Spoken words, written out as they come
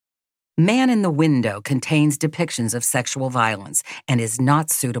Man in the Window contains depictions of sexual violence and is not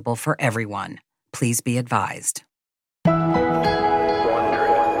suitable for everyone. Please be advised.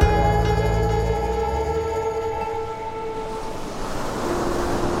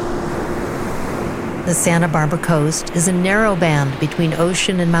 The Santa Barbara coast is a narrow band between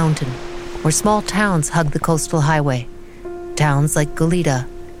ocean and mountain, where small towns hug the coastal highway. Towns like Goleta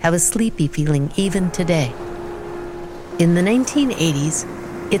have a sleepy feeling even today. In the 1980s,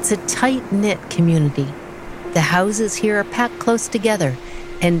 it's a tight-knit community. The houses here are packed close together,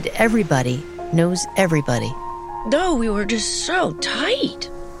 and everybody knows everybody. No, we were just so tight.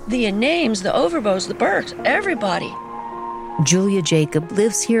 The names, the Overbows, the Burks, everybody. Julia Jacob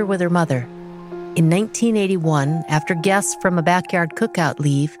lives here with her mother. In 1981, after guests from a backyard cookout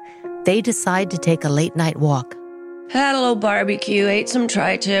leave, they decide to take a late-night walk. Had a little barbecue, ate some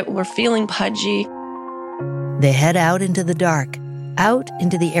tri-tip, we're feeling pudgy. They head out into the dark, out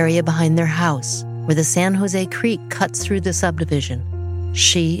into the area behind their house, where the San Jose Creek cuts through the subdivision.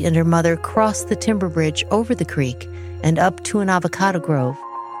 She and her mother cross the timber bridge over the creek and up to an avocado grove.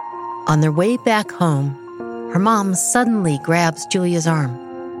 On their way back home, her mom suddenly grabs Julia's arm.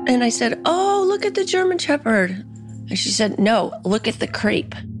 And I said, "Oh, look at the German Shepherd." And she said, "No, look at the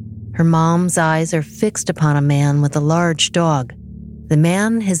creep." Her mom's eyes are fixed upon a man with a large dog. The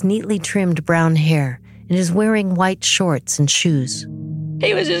man has neatly trimmed brown hair and is wearing white shorts and shoes.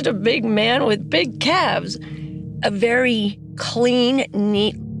 He was just a big man with big calves. A very clean,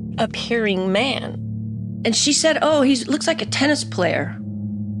 neat appearing man. And she said, "Oh, he looks like a tennis player."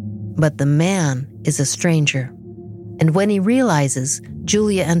 But the man is a stranger. And when he realizes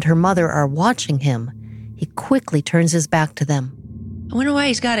Julia and her mother are watching him, he quickly turns his back to them. I wonder why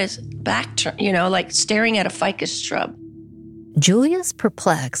he's got his back turned, like staring at a ficus shrub. Julia's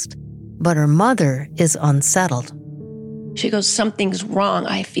perplexed, but her mother is unsettled. She goes, "Something's wrong.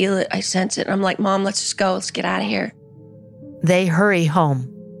 I feel it. I sense it." I'm like, "Mom, let's just go. Let's get out of here." They hurry home.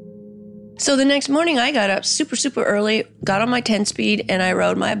 So the next morning, I got up super, super early, got on my 10-speed, and I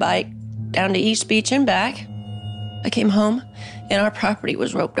rode my bike down to East Beach and back. I came home, and our property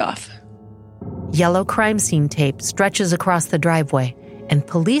was roped off. Yellow crime scene tape stretches across the driveway, and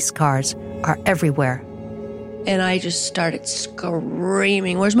police cars are everywhere. And I just started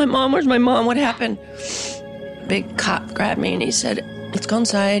screaming, "Where's my mom? Where's my mom? What happened?" Big cop grabbed me, and he said, "Let's go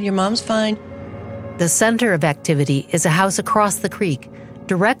inside. Your mom's fine." The center of activity is a house across the creek,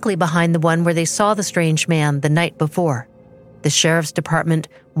 directly behind the one where they saw the strange man the night before. The sheriff's department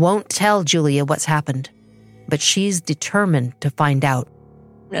won't tell Julia what's happened, but she's determined to find out.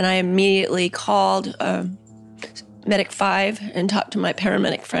 And I immediately called Medic 5 and talked to my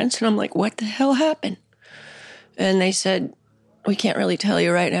paramedic friends. And I'm like, "What the hell happened?" And they said, "We can't really tell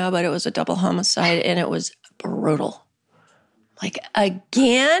you right now, but it was a double homicide and it was brutal." Like,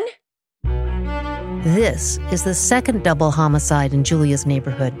 again? This is the second double homicide in Julia's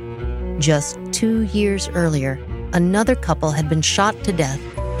neighborhood. Just 2 years earlier, another couple had been shot to death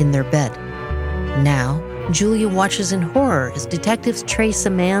in their bed. Now, Julia watches in horror as detectives trace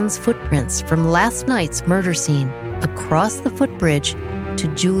a man's footprints from last night's murder scene across the footbridge to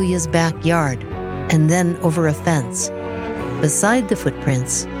Julia's backyard and then over a fence. Beside the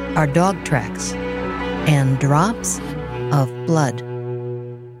footprints are dog tracks and drops of blood.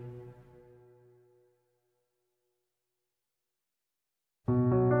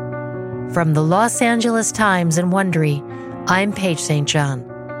 From the Los Angeles Times and Wondery, I'm Paige St. John,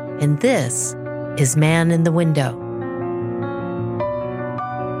 and this is Man in the Window.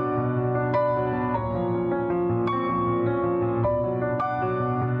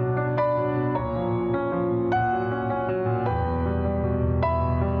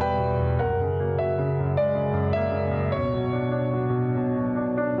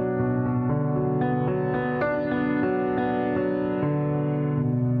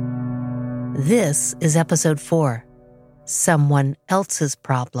 This is episode 4, Someone Else's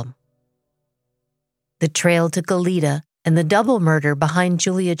Problem. The trail to Goleta and the double murder behind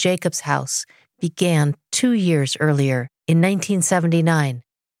Julia Jacob's house began 2 years earlier in 1979.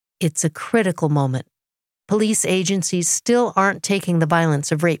 It's a critical moment. Police agencies still aren't taking the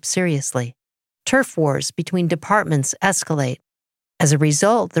violence of rape seriously. Turf wars between departments escalate. As a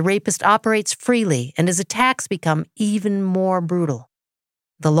result, the rapist operates freely and his attacks become even more brutal.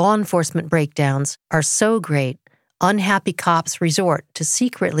 The law enforcement breakdowns are so great, unhappy cops resort to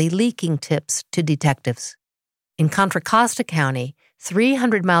secretly leaking tips to detectives. In Contra Costa County,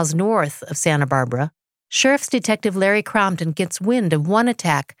 300 miles north of Santa Barbara, Sheriff's Detective Larry Crompton gets wind of one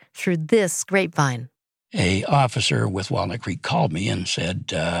attack through this grapevine. An officer with Walnut Creek called me and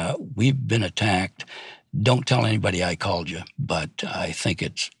said, "We've been attacked Don't tell anybody I called you, but I think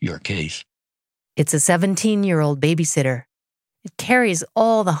it's your case. It's a 17-year-old babysitter. It carries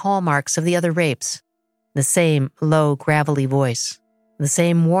all the hallmarks of the other rapes. The same low, gravelly voice. The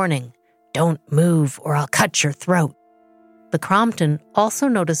same warning, don't move or I'll cut your throat. But Crompton also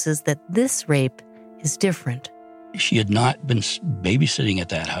notices that this rape is different. She had not been babysitting at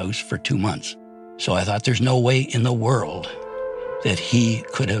that house for 2 months. So I thought there's no way in the world that he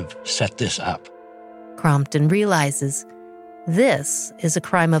could have set this up. Crompton realizes this is a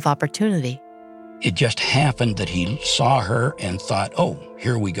crime of opportunity. It just happened that he saw her and thought, oh,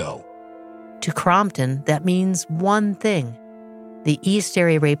 here we go. To Crompton, that means one thing. The East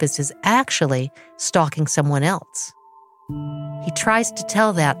Area Rapist is actually stalking someone else. He tries to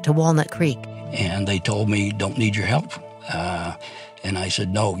tell that to Walnut Creek. And they told me, don't need your help. And I said,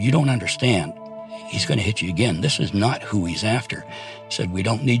 no, you don't understand. He's going to hit you again. This is not who he's after. Said, we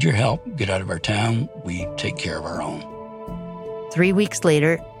don't need your help. Get out of our town. We take care of our own. 3 weeks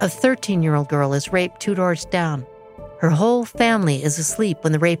later, a 13-year-old girl is raped 2 doors down. Her whole family is asleep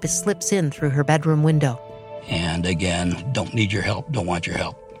when the rapist slips in through her bedroom window. And again, don't need your help. Don't want your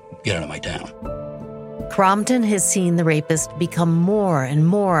help. Get out of my town. Crompton has seen the rapist become more and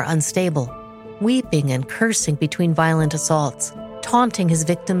more unstable, weeping and cursing between violent assaults, taunting his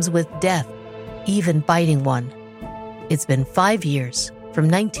victims with death, even biting one. It's been 5 years, from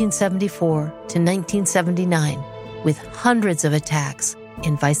 1974 to 1979, with hundreds of attacks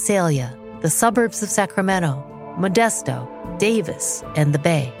in Visalia, the suburbs of Sacramento, Modesto, Davis, and the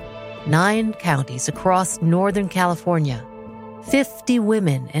Bay. 9 counties across Northern California. 50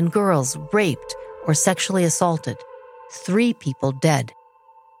 women and girls raped or sexually assaulted. 3 people dead.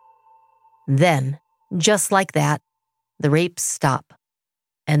 Then, just like that, the rapes stop.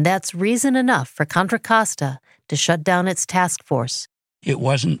 And that's reason enough for Contra Costa to shut down its task force. It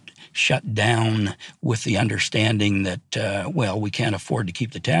wasn't shut down with the understanding that, we can't afford to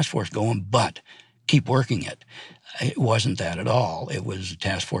keep the task force going, but keep working it. It wasn't that at all. It was a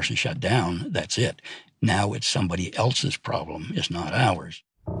task force and shut down. That's it. Now it's somebody else's problem. It's not ours.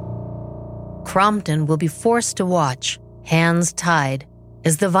 Crompton will be forced to watch, hands tied,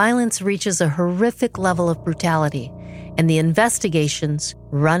 as the violence reaches a horrific level of brutality and the investigations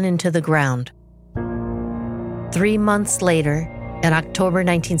run into the ground. 3 months later, in October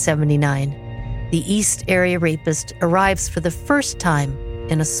 1979, the East Area Rapist arrives for the first time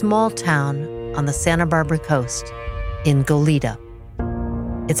in a small town on the Santa Barbara coast, in Goleta.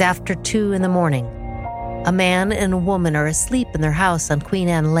 It's after 2 a.m. A man and a woman are asleep in their house on Queen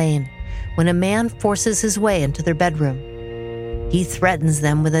Anne Lane when a man forces his way into their bedroom. He threatens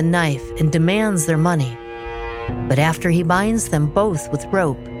them with a knife and demands their money. But after he binds them both with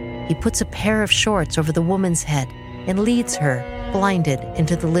rope, he puts a pair of shorts over the woman's head and leads her, blinded,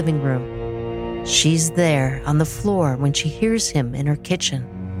 into the living room. She's there on the floor when she hears him in her kitchen,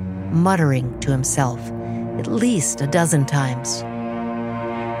 muttering to himself at least a dozen times,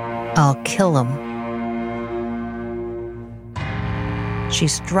 "I'll kill him." She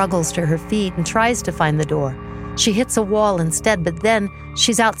struggles to her feet and tries to find the door. She hits a wall instead, but then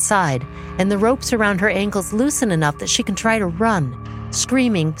she's outside, and the ropes around her ankles loosen enough that she can try to run.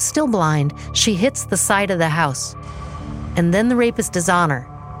 Screaming, still blind, she hits the side of the house. And then the rapist is on her,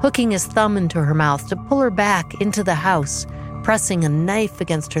 hooking his thumb into her mouth to pull her back into the house, pressing a knife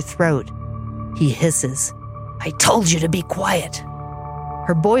against her throat. He hisses, "I told you to be quiet."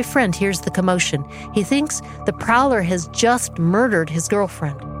 Her boyfriend hears the commotion. He thinks the prowler has just murdered his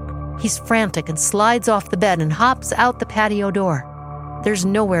girlfriend. He's frantic and slides off the bed and hops out the patio door. There's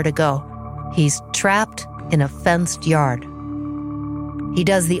nowhere to go. He's trapped in a fenced yard. He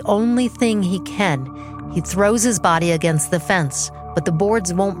does the only thing he can. He throws his body against the fence, but the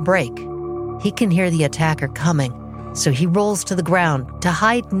boards won't break. He can hear the attacker coming, so he rolls to the ground to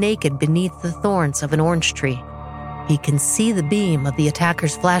hide naked beneath the thorns of an orange tree. He can see the beam of the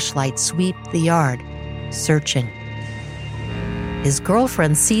attacker's flashlight sweep the yard, searching. His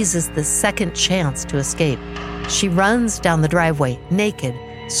girlfriend seizes the second chance to escape. She runs down the driveway, naked,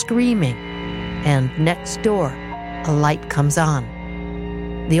 screaming, and next door, a light comes on.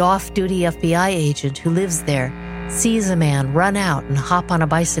 The off-duty FBI agent who lives there sees a man run out and hop on a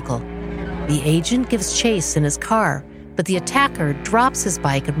bicycle. The agent gives chase in his car, but the attacker drops his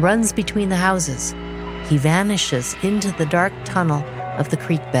bike and runs between the houses. He vanishes into the dark tunnel of the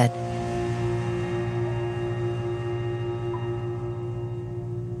creek bed.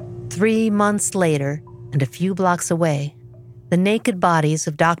 Three months later, and a few blocks away, the naked bodies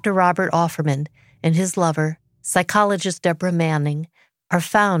of Dr. Robert Offerman and his lover, psychologist Deborah Manning, are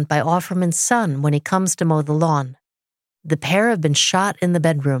found by Offerman's son when he comes to mow the lawn. The pair have been shot in the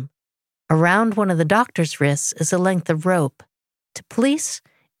bedroom. Around one of the doctor's wrists is a length of rope. To police,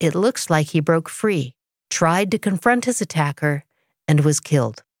 it looks like he broke free, tried to confront his attacker, and was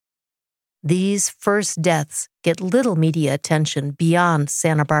killed. These first deaths get little media attention beyond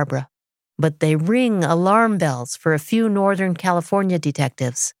Santa Barbara, but they ring alarm bells for a few Northern California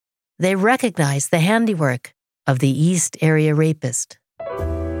detectives. They recognize the handiwork of the East Area Rapist.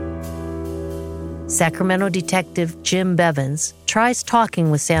 Sacramento detective Jim Bevins tries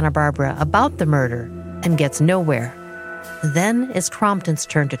talking with Santa Barbara about the murder and gets nowhere. Then it's Crompton's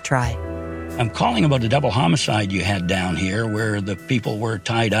turn to try. I'm calling about the double homicide you had down here where the people were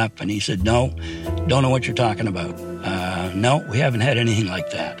tied up. And he said, no, don't know what you're talking about. No, we haven't had anything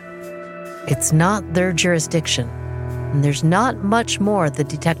like that. It's not their jurisdiction, and there's not much more the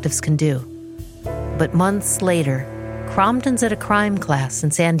detectives can do. But months later, Crompton's at a crime class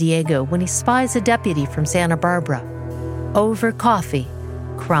in San Diego when he spies a deputy from Santa Barbara. Over coffee,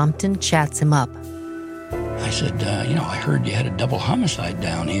 Crompton chats him up. I said, I heard you had a double homicide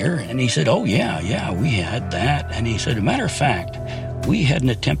down here. And he said, oh, yeah, we had that. And he said, as a matter of fact, we had an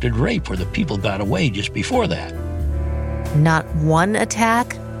attempted rape where the people got away just before that. Not one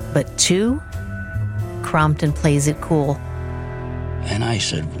attack, but two? Crompton plays it cool. And I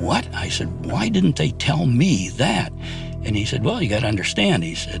said, what? I said, why didn't they tell me that? And he said, well, you got to understand.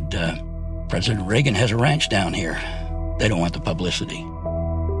 He said, President Reagan has a ranch down here. They don't want the publicity.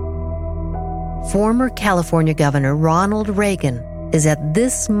 Former California Governor Ronald Reagan is at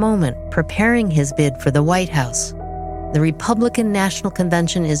this moment preparing his bid for the White House. The Republican National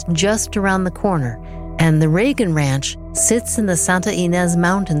Convention is just around the corner, and the Reagan Ranch sits in the Santa Ynez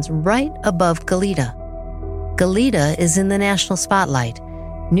Mountains right above Goleta. Goleta is in the national spotlight.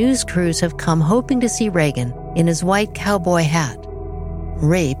 News crews have come hoping to see Reagan in his white cowboy hat.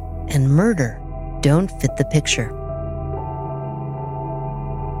 Rape and murder don't fit the picture.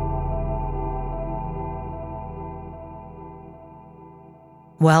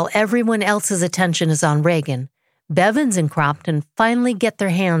 While everyone else's attention is on Reagan, Bevins and Crompton finally get their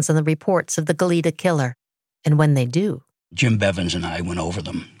hands on the reports of the Goleta killer. And when they do, Jim Bevins and I went over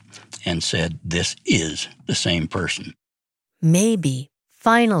them and said, this is the same person. Maybe,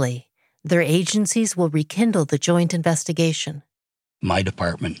 finally, their agencies will rekindle the joint investigation. My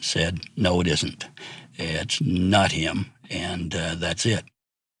department said, no, it isn't. It's not him, and that's it.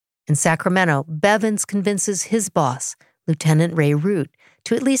 In Sacramento, Bevins convinces his boss, Lieutenant Ray Root,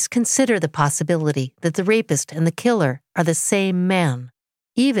 to at least consider the possibility that the rapist and the killer are the same man,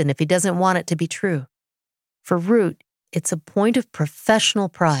 even if he doesn't want it to be true. For Root, it's a point of professional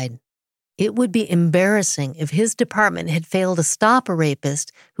pride. It would be embarrassing if his department had failed to stop a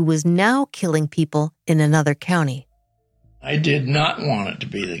rapist who was now killing people in another county. I did not want it to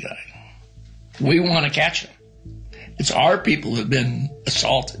be the guy. We want to catch him. It's our people who've been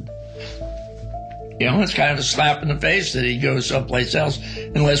assaulted. It's kind of a slap in the face that he goes someplace else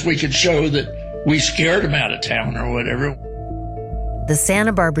unless we could show that we scared him out of town or whatever. The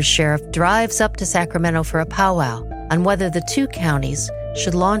Santa Barbara sheriff drives up to Sacramento for a powwow on whether the two counties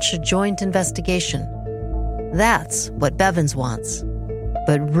should launch a joint investigation. That's what Bevins wants.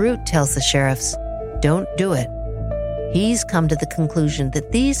 But Root tells the sheriffs, don't do it. He's come to the conclusion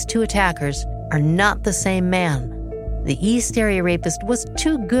that these two attackers are not the same man. The East Area Rapist was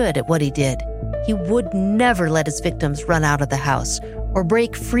too good at what he did. He would never let his victims run out of the house or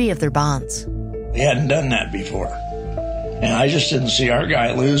break free of their bonds. We hadn't done that before. And I just didn't see our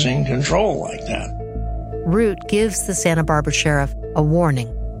guy losing control like that. Root gives the Santa Barbara sheriff a warning.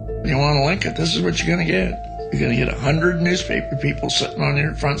 You want to link it, this is what you're going to get. You're going to get 100 newspaper people sitting on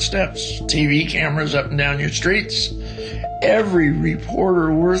your front steps, TV cameras up and down your streets. Every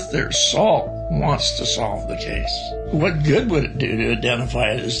reporter worth their salt wants to solve the case. What good would it do to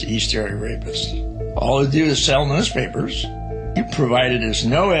identify it as the East Area Rapist? All it do is sell newspapers. You provided us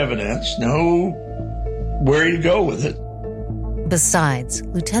no evidence, no where to go with it. Besides,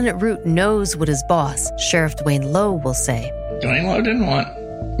 Lieutenant Root knows what his boss, Sheriff Dwayne Lowe, will say. Dwayne Lowe didn't want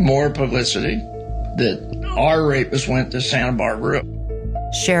more publicity that our rapist went to Santa Barbara.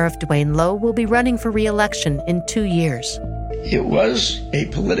 Sheriff Dwayne Lowe will be running for re-election in 2 years. It was a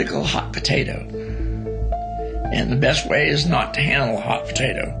political hot potato. And the best way is not to handle a hot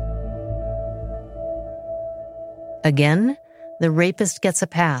potato. Again, the rapist gets a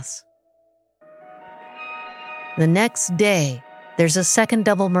pass. The next day, there's a second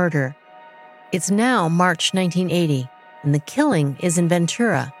double murder. It's now March 1980, and the killing is in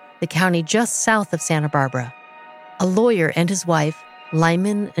Ventura, the county just south of Santa Barbara. A lawyer and his wife,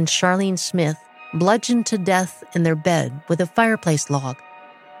 Lyman and Charlene Smith, bludgeoned to death in their bed with a fireplace log.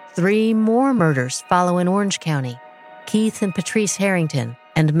 3 more murders follow in Orange County. Keith and Patrice Harrington,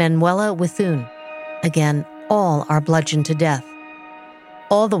 and Manuela Withun. Again, all are bludgeoned to death.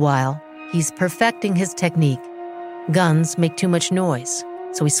 All the while, he's perfecting his technique. Guns make too much noise,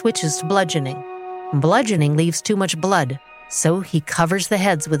 so he switches to bludgeoning. Bludgeoning leaves too much blood, so he covers the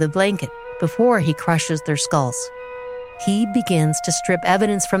heads with a blanket before he crushes their skulls. He begins to strip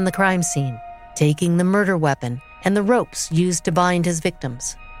evidence from the crime scene, taking the murder weapon and the ropes used to bind his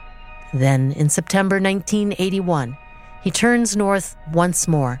victims. Then, in September 1981, he turns north once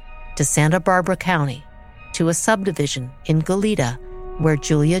more to Santa Barbara County, to a subdivision in Goleta where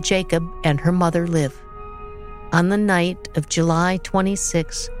Julia Jacob and her mother live. On the night of July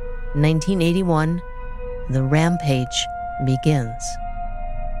 26, 1981, the rampage begins.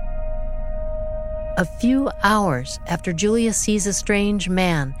 A few hours after Julia sees a strange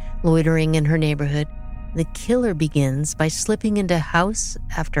man loitering in her neighborhood, the killer begins by slipping into house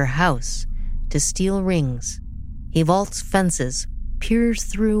after house to steal rings. He vaults fences, peers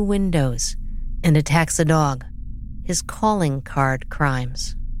through windows, and attacks a dog. His calling card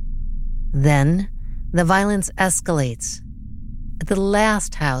crimes. Then, the violence escalates. At the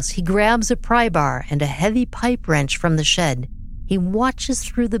last house, he grabs a pry bar and a heavy pipe wrench from the shed. He watches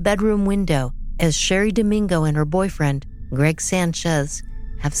through the bedroom window as Sherry Domingo and her boyfriend, Greg Sanchez,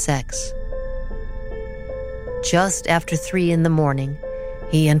 have sex. Just after 3 a.m,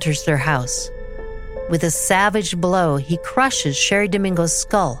 he enters their house. With a savage blow, he crushes Sherry Domingo's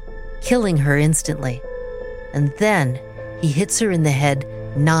skull, killing her instantly. And then he hits her in the head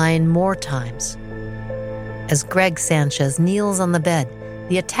 9 more times. As Greg Sanchez kneels on the bed,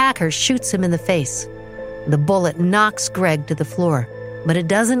 the attacker shoots him in the face. The bullet knocks Greg to the floor, but it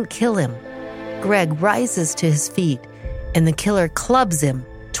doesn't kill him. Greg rises to his feet, and the killer clubs him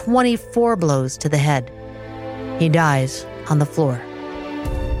 24 blows to the head. He dies on the floor.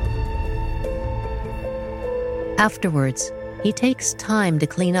 Afterwards, he takes time to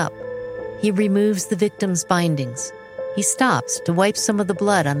clean up. He removes the victim's bindings. He stops to wipe some of the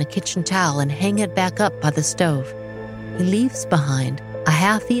blood on a kitchen towel and hang it back up by the stove. He leaves behind a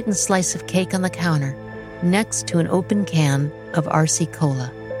half-eaten slice of cake on the counter next to an open can of RC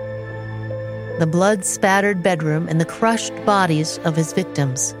Cola. The blood-spattered bedroom and the crushed bodies of his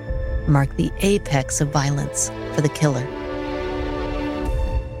victims mark the apex of violence for the killer.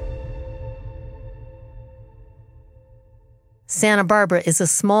 Santa Barbara is a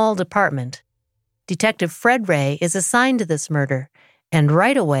small department. Detective Fred Ray is assigned to this murder, and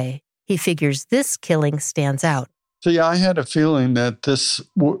right away, he figures this killing stands out. See, I had a feeling that this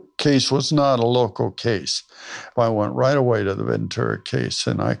case was not a local case. I went right away to the Ventura case,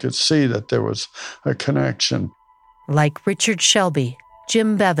 and I could see that there was a connection. Like Richard Shelby,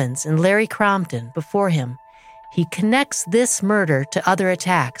 Jim Bevins, and Larry Crompton before him, he connects this murder to other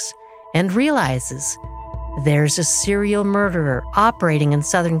attacks and realizes there's a serial murderer operating in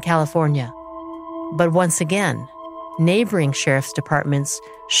Southern California. But once again, neighboring sheriff's departments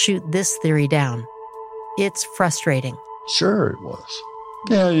shoot this theory down. It's frustrating. Sure it was.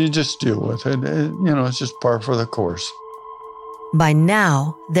 Yeah, you just deal with it. It's just par for the course. By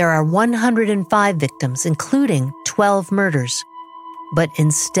now, there are 105 victims, including 12 murders. But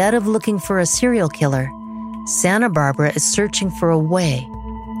instead of looking for a serial killer, Santa Barbara is searching for a way,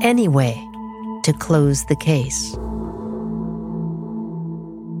 any way, to close the case.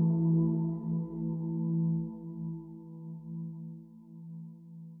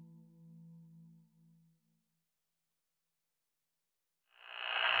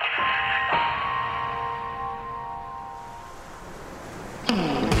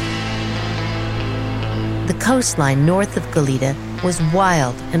 The coastline north of Goleta was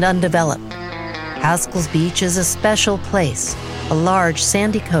wild and undeveloped. Haskell's Beach is a special place, a large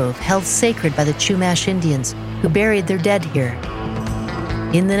sandy cove held sacred by the Chumash Indians who buried their dead here.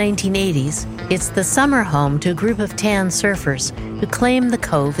 In the 1980s, it's the summer home to a group of tan surfers who claim the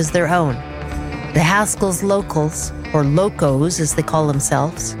cove as their own. The Haskell's locals, or locos as they call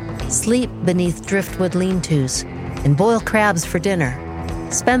themselves, sleep beneath driftwood lean-tos and boil crabs for dinner,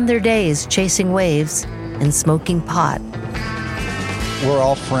 spend their days chasing waves and smoking pot. We're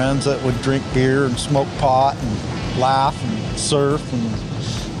all friends that would drink beer and smoke pot and laugh and surf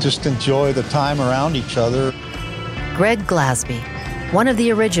and just enjoy the time around each other. Greg Glasby, one of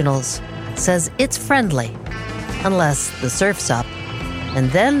the originals, says it's friendly, unless the surf's up, and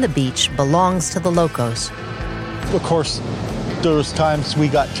then the beach belongs to the locos. Of course, there was times we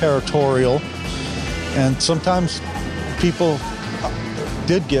got territorial, and sometimes people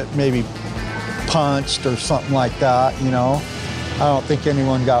did get maybe punched or something like that, I don't think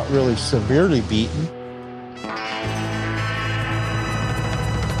anyone got really severely beaten.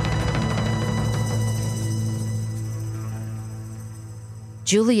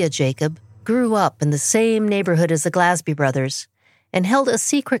 Julia Jacob grew up in the same neighborhood as the Glasby brothers and held a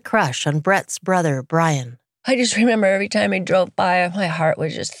secret crush on Brett's brother, Brian. I just remember every time he drove by, my heart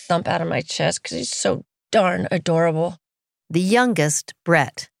would just thump out of my chest because he's so darn adorable. The youngest,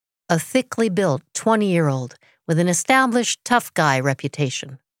 Brett, a thickly built 20-year-old with an established tough guy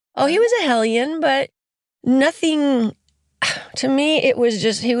reputation. Oh, he was a hellion, but nothing, to me, it was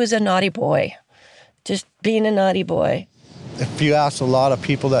just, he was a naughty boy. Just being a naughty boy. If you ask a lot of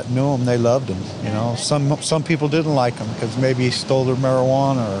people that knew him, they loved him. You know, some people didn't like him because maybe he stole their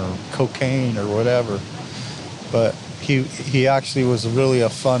marijuana or cocaine or whatever. But he actually was really a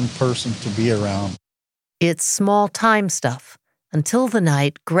fun person to be around. It's small-time stuff until the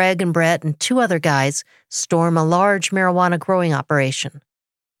night Greg and Brett and 2 other guys storm a large marijuana growing operation.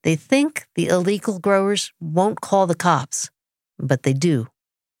 They think the illegal growers won't call the cops, but they do.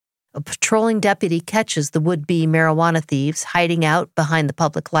 A patrolling deputy catches the would-be marijuana thieves hiding out behind the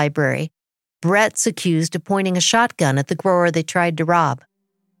public library. Brett's accused of pointing a shotgun at the grower they tried to rob.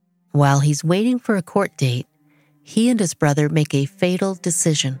 While he's waiting for a court date, he and his brother make a fatal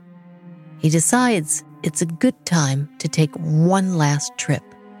decision. He decides it's a good time to take one last trip.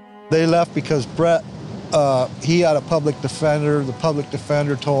 They left because Brett, he had a public defender. The public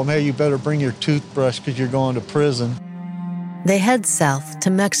defender told him, hey, you better bring your toothbrush because you're going to prison. They head south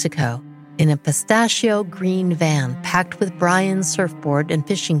to Mexico in a pistachio green van packed with Brian's surfboard and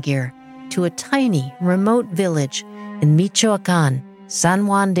fishing gear to a tiny, remote village in Michoacán, San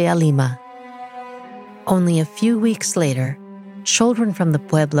Juan de Alima. Only a few weeks later, children from the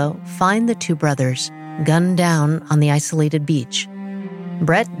pueblo find the 2 brothers gunned down on the isolated beach.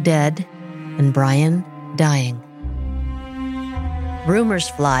 Brett dead and Brian dying. Rumors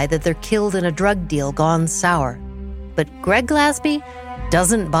fly that they're killed in a drug deal gone sour. But Greg Glasby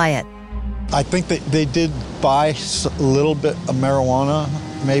doesn't buy it. I think that they did buy a little bit of marijuana,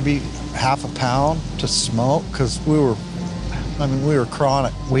 maybe half a pound to smoke, because we were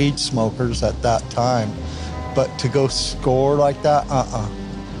chronic weed smokers at that time. But to go score like that,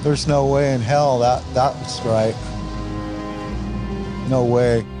 there's no way in hell that was right. No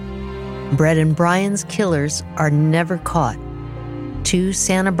way. Brett and Brian's killers are never caught. 2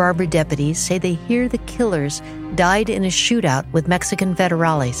 Santa Barbara deputies say they hear the killers died in a shootout with Mexican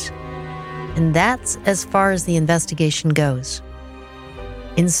federales. And that's as far as the investigation goes.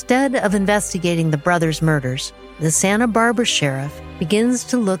 Instead of investigating the brothers' murders, the Santa Barbara sheriff begins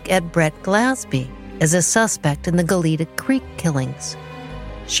to look at Brett Glasby as a suspect in the Goleta Creek killings.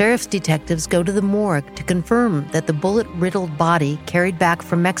 Sheriff's detectives go to the morgue to confirm that the bullet-riddled body carried back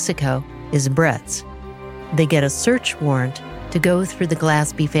from Mexico is Brett's. They get a search warrant to go through the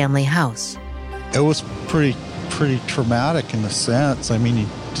Glasby family house. It was pretty traumatic in a sense. I mean, you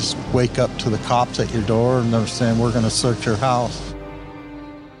just wake up to the cops at your door and they're saying, we're going to search your house.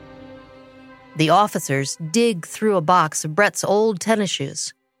 The officers dig through a box of Brett's old tennis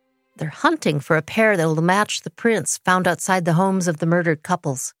shoes. They're hunting for a pair that will match the prints found outside the homes of the murdered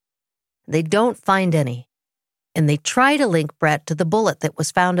couples. They don't find any, and they try to link Brett to the bullet that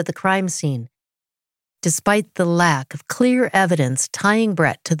was found at the crime scene. Despite the lack of clear evidence tying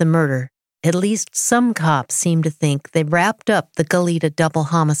Brett to the murder, at least some cops seem to think they wrapped up the Goleta double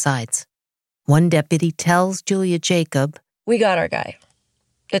homicides. One deputy tells Julia Jacob, We got our guy.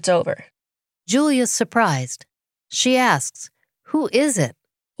 It's over. Julia's surprised. She asks, who is it?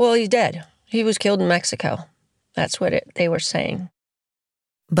 Well, he's dead. He was killed in Mexico. That's what they were saying.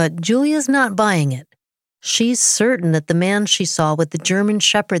 But Julia's not buying it. She's certain that the man she saw with the German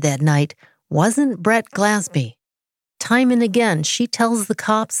Shepherd that night wasn't Brett Glasby. Time and again, she tells the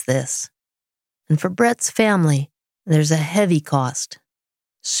cops this. And for Brett's family, there's a heavy cost.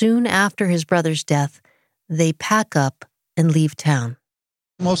 Soon after his brother's death, they pack up and leave town.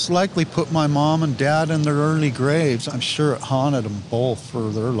 Most likely put my mom and dad in their early graves. I'm sure it haunted them both for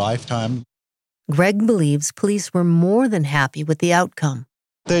their lifetime. Greg believes police were more than happy with the outcome.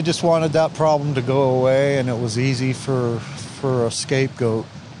 They just wanted that problem to go away, and it was easy for a scapegoat.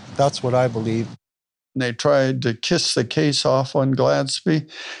 That's what I believe. They tried to kiss the case off on Glasby,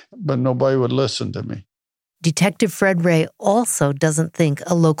 but nobody would listen to me. Detective Fred Ray also doesn't think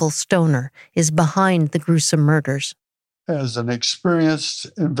a local stoner is behind the gruesome murders. As an experienced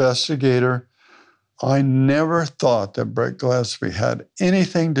investigator, I never thought that Brett Glasby had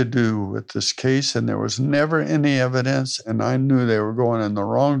anything to do with this case, and there was never any evidence, and I knew they were going in the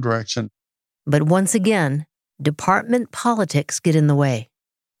wrong direction. But once again, department politics get in the way.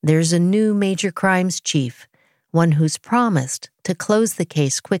 There's a new major crimes chief, one who's promised to close the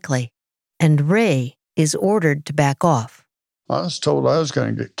case quickly, and Ray is ordered to back off. I was told I was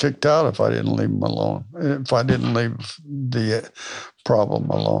going to get kicked out if I didn't leave him alone, if I didn't leave the problem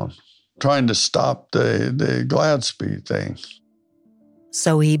alone, trying to stop the Glaspie thing.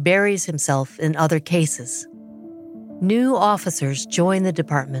 So he buries himself in other cases. New officers join the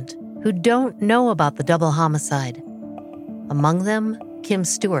department who don't know about the double homicide. Among them, Kim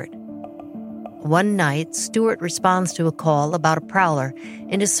Stewart. One night, Stewart responds to a call about a prowler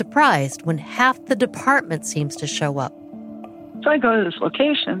and is surprised when half the department seems to show up. So I go to this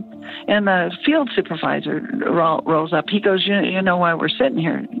location, and the field supervisor rolls up. He goes, you know why we're sitting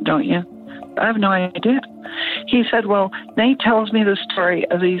here, don't you? I have no idea. He said, well, Nate tells me the story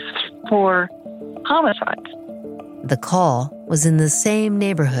of these 4 homicides. The call was in the same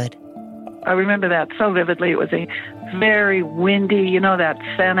neighborhood. I remember that so vividly. It was a very windy, that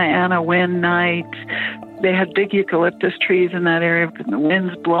Santa Ana wind night. They had big eucalyptus trees in that area, and the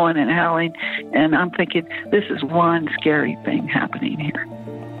wind's blowing and howling. And I'm thinking, this is one scary thing happening here.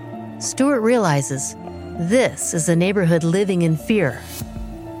 Stewart realizes this is a neighborhood living in fear.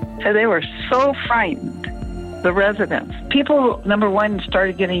 So they were so frightened, the residents. People, number one,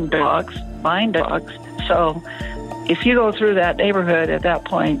 started getting dogs, buying dogs. So if you go through that neighborhood at that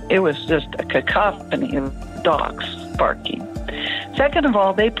point, it was just a cacophony of dogs barking. Second of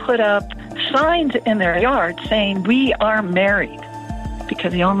all, they put up signs in their yard saying, we are married,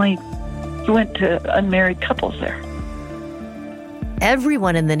 because he went to unmarried couples there.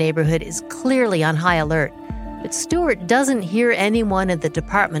 Everyone in the neighborhood is clearly on high alert, but Stewart doesn't hear anyone at the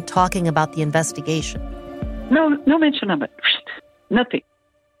department talking about the investigation. No mention of it. Nothing.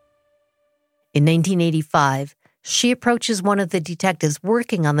 In 1985, she approaches one of the detectives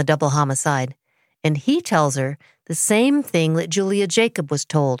working on the double homicide, and he tells her the same thing that Julia Jacob was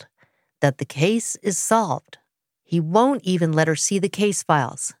told, that the case is solved. He won't even let her see the case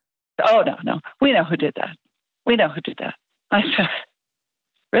files. Oh, no. We know who did that. I said,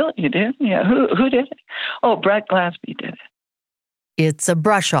 really? You did? Yeah, who did it? Oh, Brett Glaspie did it. It's a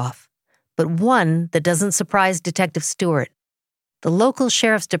brush-off, but one that doesn't surprise Detective Stewart. The local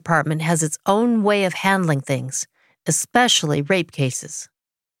sheriff's department has its own way of handling things, especially rape cases.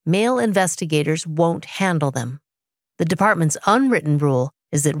 Male investigators won't handle them. The department's unwritten rule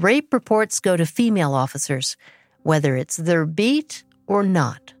is that rape reports go to female officers, whether it's their beat or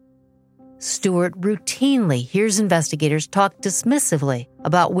not. Stewart routinely hears investigators talk dismissively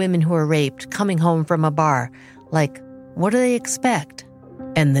about women who are raped coming home from a bar, like, what do they expect?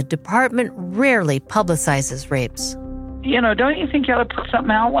 And the department rarely publicizes rapes. Don't you think you ought to put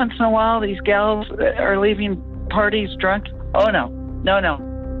something out once in a while? These gals are leaving parties drunk. Oh, no,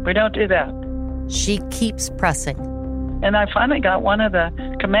 we don't do that. She keeps pressing. And I finally got one of the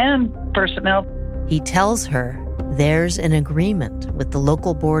command personnel. He tells her there's an agreement with the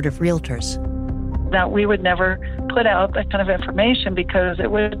local board of realtors that we would never put out that kind of information because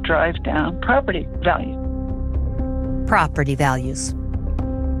it would drive down property values.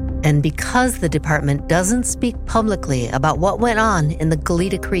 And because the department doesn't speak publicly about what went on in the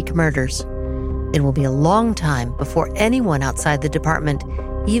Goleta Creek murders, it will be a long time before anyone outside the department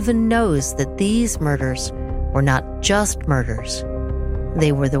even knows that these murders were not just murders.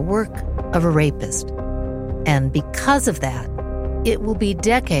 They were the work of a rapist. And because of that, it will be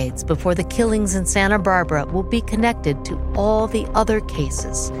decades before the killings in Santa Barbara will be connected to all the other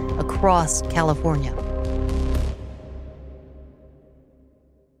cases across California.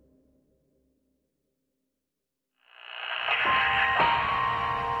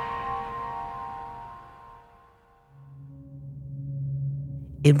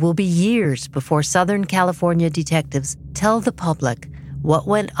 It will be years before Southern California detectives tell the public what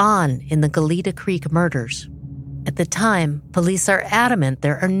went on in the Goleta Creek murders. At the time, police are adamant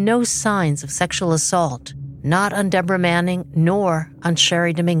there are no signs of sexual assault, not on Deborah Manning nor on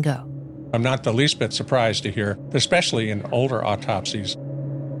Sherry Domingo. I'm not the least bit surprised to hear, especially in older autopsies.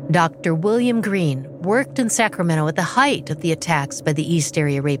 Dr. William Green worked in Sacramento at the height of the attacks by the East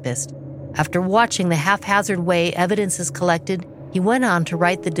Area rapist. After watching the haphazard way evidence is collected, he went on to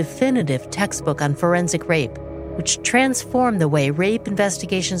write the definitive textbook on forensic rape, which transformed the way rape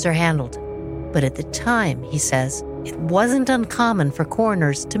investigations are handled. But at the time, he says, it wasn't uncommon for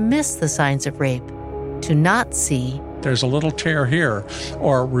coroners to miss the signs of rape, to not see, there's a little tear here,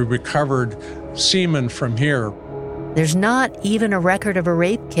 or we recovered semen from here. There's not even a record of a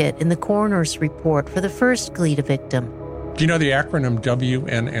rape kit in the coroner's report for the first Goleta victim. Do you know the acronym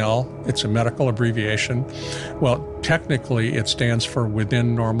WNL? It's a medical abbreviation. Well, technically, it stands for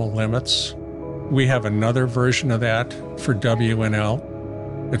within normal limits. We have another version of that for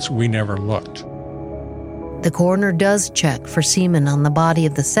WNL. It's we never looked. The coroner does check for semen on the body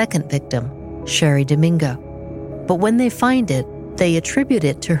of the second victim, Sherry Domingo. But when they find it, they attribute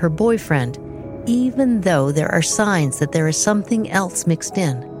it to her boyfriend, even though there are signs that there is something else mixed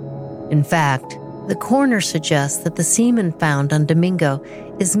in. In fact, the coroner suggests that the semen found on Domingo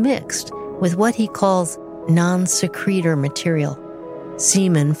is mixed with what he calls non-secretor material,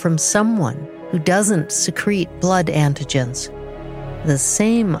 semen from someone who doesn't secrete blood antigens, the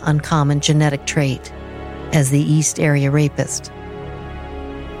same uncommon genetic trait as the East Area Rapist.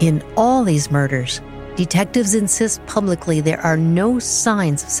 In all these murders, detectives insist publicly there are no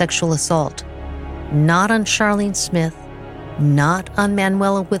signs of sexual assault. Not on Charlene Smith, not on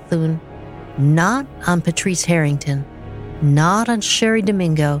Manuela Witherspoon, not on Patrice Harrington, not on Sherry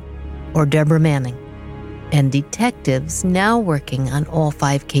Domingo or Deborah Manning. And detectives now working on all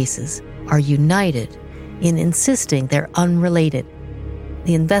 5 cases are united in insisting they're unrelated.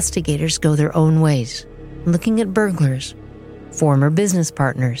 The investigators go their own ways, looking at burglars, former business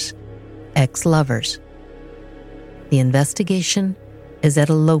partners, ex-lovers. The investigation is at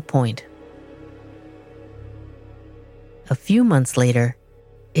a low point. A few months later,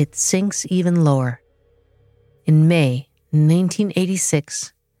 it sinks even lower. In May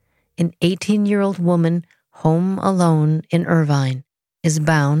 1986, an 18-year-old woman home alone in Irvine is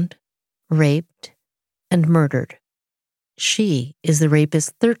bound, raped, and murdered. She is the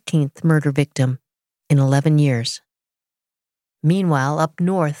rapist's 13th murder victim in 11 years. Meanwhile, up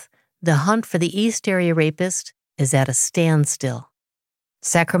north, the hunt for the East Area Rapist is at a standstill.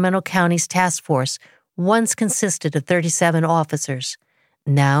 Sacramento County's task force once consisted of 37 officers.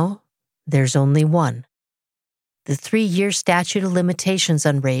 Now, there's only 1. The 3-year statute of limitations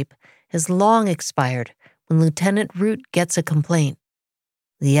on rape has long expired when Lieutenant Root gets a complaint.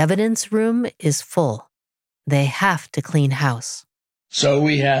 The evidence room is full. They have to clean house. So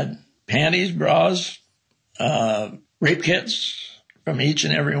we had panties, bras, rape kits from each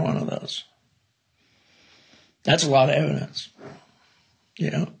and every one of those. That's a lot of evidence.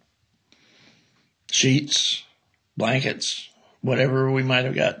 Sheets, blankets, whatever we might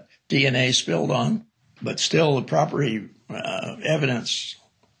have got DNA spilled on. But still, the property evidence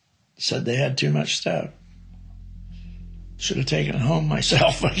said they had too much stuff. Should have taken it home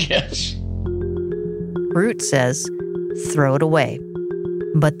myself, I guess. Root says, throw it away.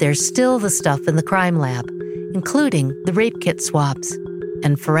 But there's still the stuff in the crime lab, including the rape kit swabs.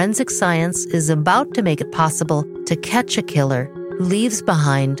 And forensic science is about to make it possible to catch a killer who leaves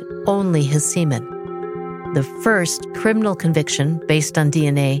behind only his semen. The first criminal conviction based on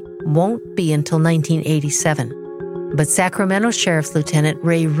DNA won't be until 1987. But Sacramento Sheriff's Lieutenant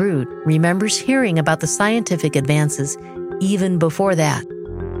Ray Root remembers hearing about the scientific advances even before that.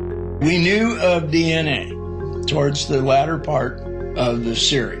 We knew of DNA towards the latter part of the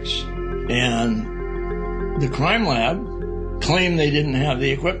series, and the crime lab claimed they didn't have the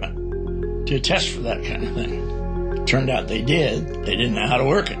equipment to test for that kind of thing. Turned out they did. They didn't know how to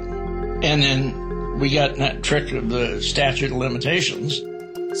work it. And then we got that trick of the statute of limitations.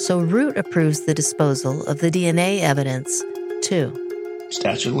 So Root approves the disposal of the DNA evidence, too.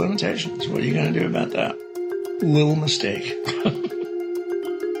 Statute of limitations. What are you going to do about that? Little mistake.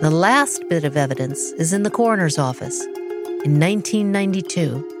 The last bit of evidence is in the coroner's office. In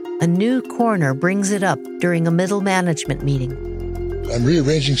 1992, a new coroner brings it up during a middle management meeting. I'm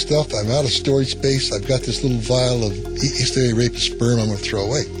rearranging stuff. I'm out of storage space. I've got this little vial of East Area Rapist sperm I'm going to throw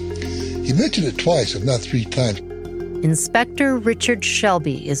away. He mentioned it twice, if not 3 times. Inspector Richard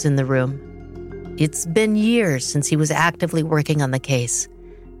Shelby is in the room. It's been years since he was actively working on the case,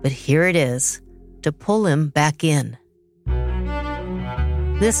 but here it is, to pull him back in.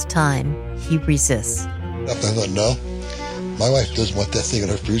 This time, he resists. I thought, no, my wife doesn't want that thing in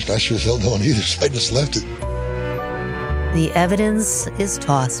her freezer. I sure as hell don't either, so I just left it. The evidence is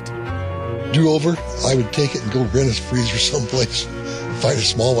tossed. Do over, I would take it and go rent a freezer someplace, find a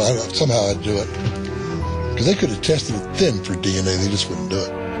small one. Somehow I'd do it. Because they could have tested it thin for DNA, they just wouldn't do it.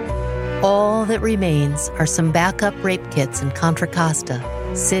 All that remains are some backup rape kits in Contra Costa,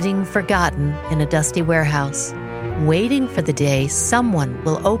 sitting forgotten in a dusty warehouse, waiting for the day someone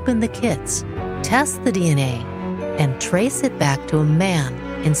will open the kits, test the DNA, and trace it back to a man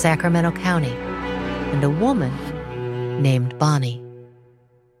in Sacramento County and a woman named Bonnie.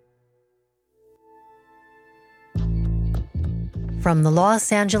 From the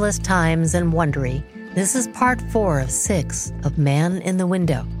Los Angeles Times and Wondery, this is part 4 of 6 of Man in the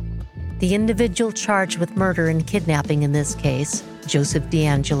Window. The individual charged with murder and kidnapping in this case, Joseph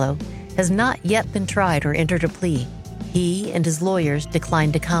DeAngelo, has not yet been tried or entered a plea. He and his lawyers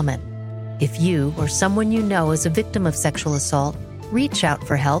declined to comment. If you or someone you know is a victim of sexual assault, reach out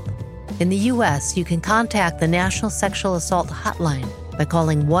for help. In the U.S., you can contact the National Sexual Assault Hotline by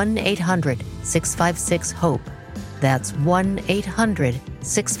calling 1-800-656-HOPE. That's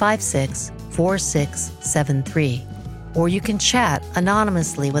 1-800-656-4673. Or you can chat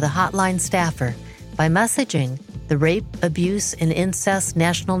anonymously with a hotline staffer by messaging the Rape, Abuse, and Incest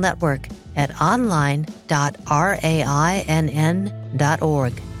National Network at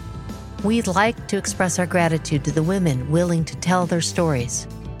online.rainn.org. We'd like to express our gratitude to the women willing to tell their stories.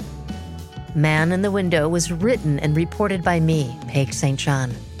 Man in the Window was written and reported by me, Paige St.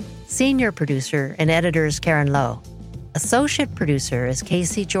 John. Senior producer and editor is Karen Lowe. Associate producer is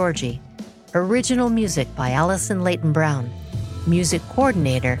Casey Georgie. Original music by Allison Leighton Brown. Music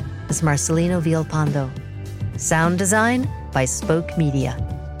coordinator is Marcelino Villalpando. Sound design by Spoke Media.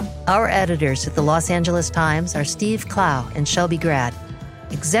 Our editors at the Los Angeles Times are Steve Clow and Shelby Grad.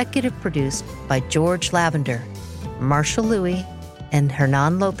 Executive produced by George Lavender, Marshall Louie, and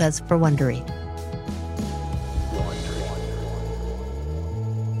Hernan Lopez for Wondery.